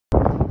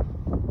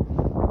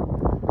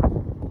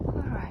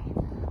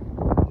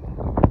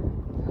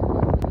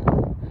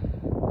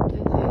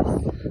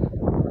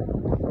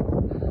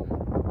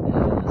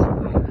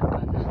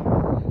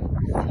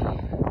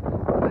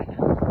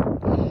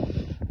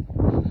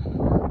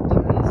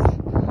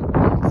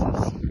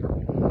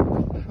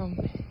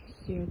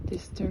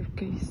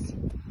staircase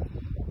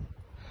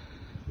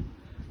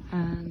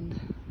and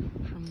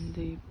from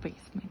the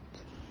basement.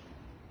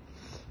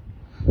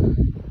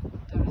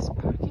 There is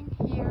parking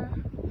here,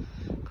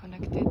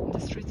 connected, the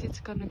street is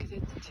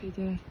connected to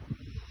the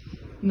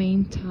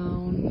main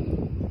town,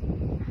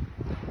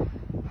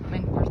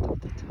 main part of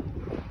the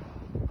town.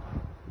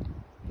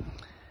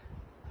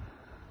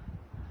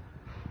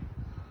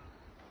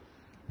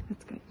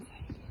 Let's go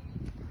inside.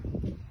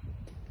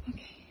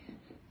 Okay,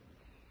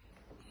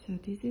 so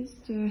this is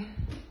the,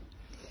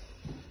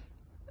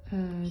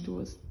 it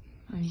was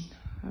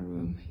a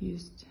room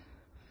used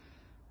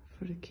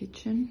for the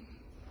kitchen.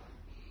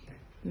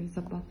 There is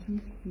a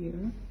bathroom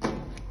here.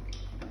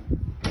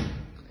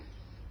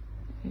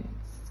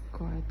 It's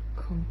quite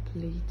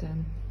complete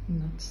and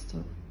not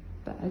so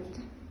bad.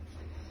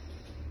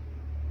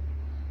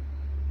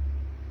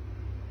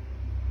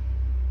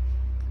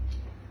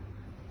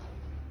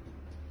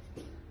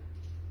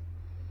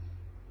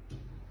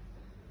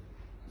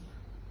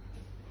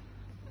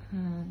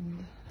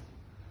 And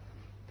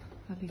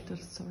a little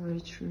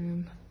storage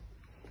room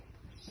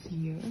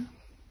here.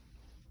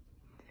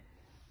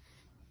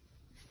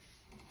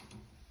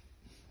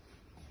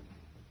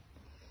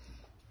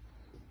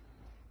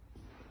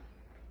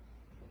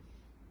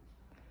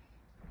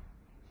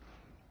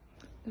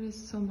 There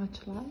is so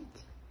much light.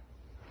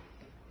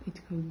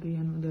 It could be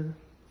another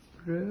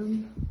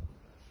room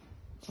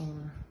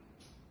or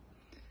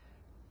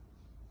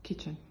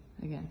kitchen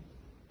again.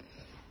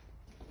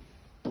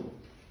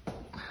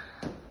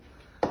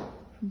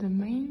 The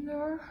main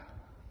door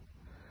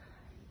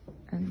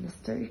and the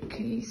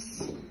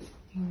staircase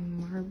in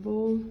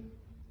marble.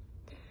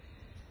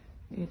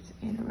 It's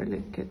in really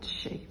good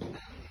shape.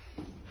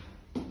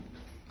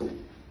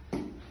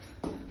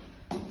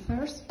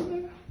 First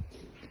floor,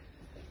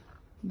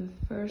 the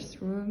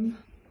first room.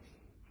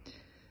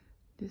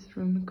 This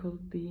room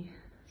could be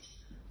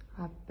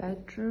a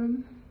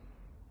bedroom.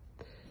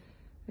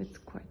 It's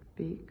quite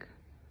big,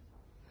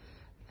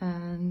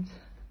 and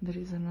there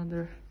is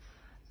another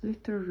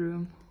little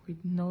room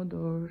with no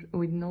door,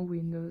 with no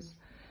windows,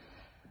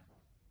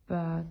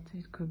 but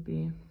it could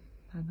be,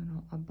 I don't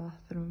know, a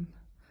bathroom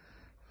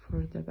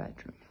for the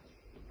bedroom.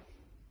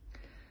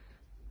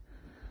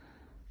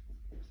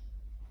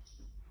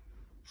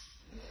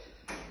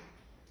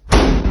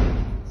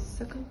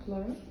 Second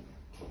floor.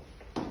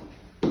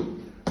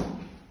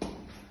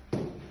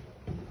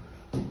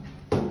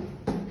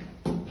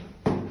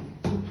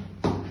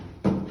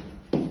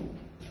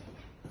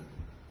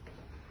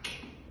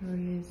 There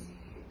is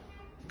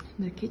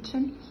the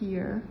kitchen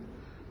here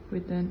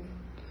with the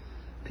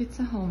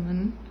pizza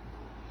oven.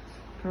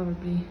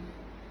 Probably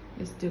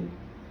it still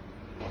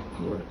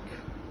work.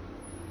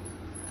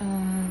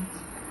 And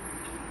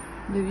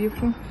the view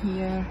from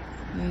here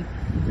leads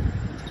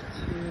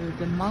to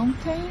the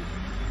mountain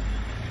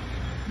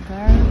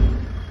there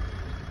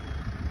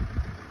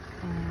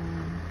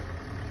and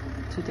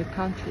to the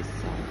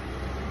countryside.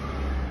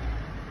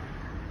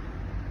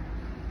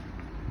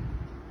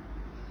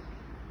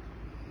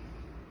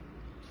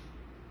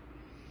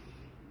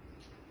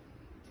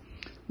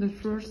 The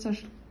floors are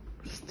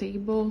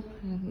stable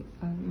and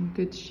are in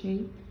good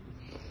shape.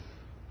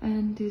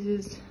 And this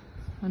is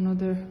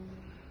another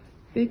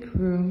big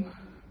room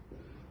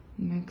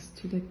next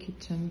to the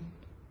kitchen.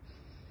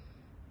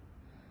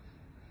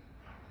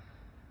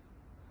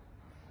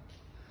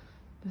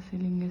 The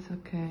ceiling is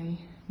okay,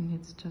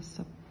 needs just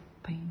a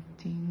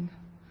painting.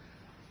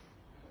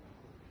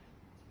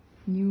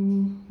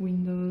 New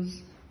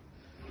windows.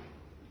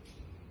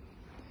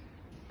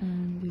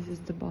 And this is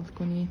the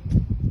balcony.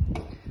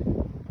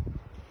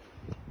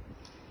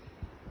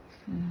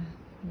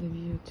 The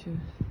view to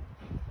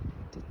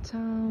the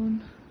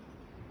town,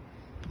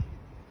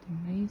 the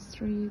main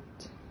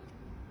street,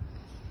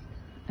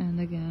 and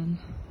again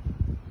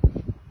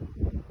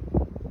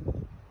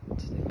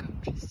to the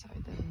countryside.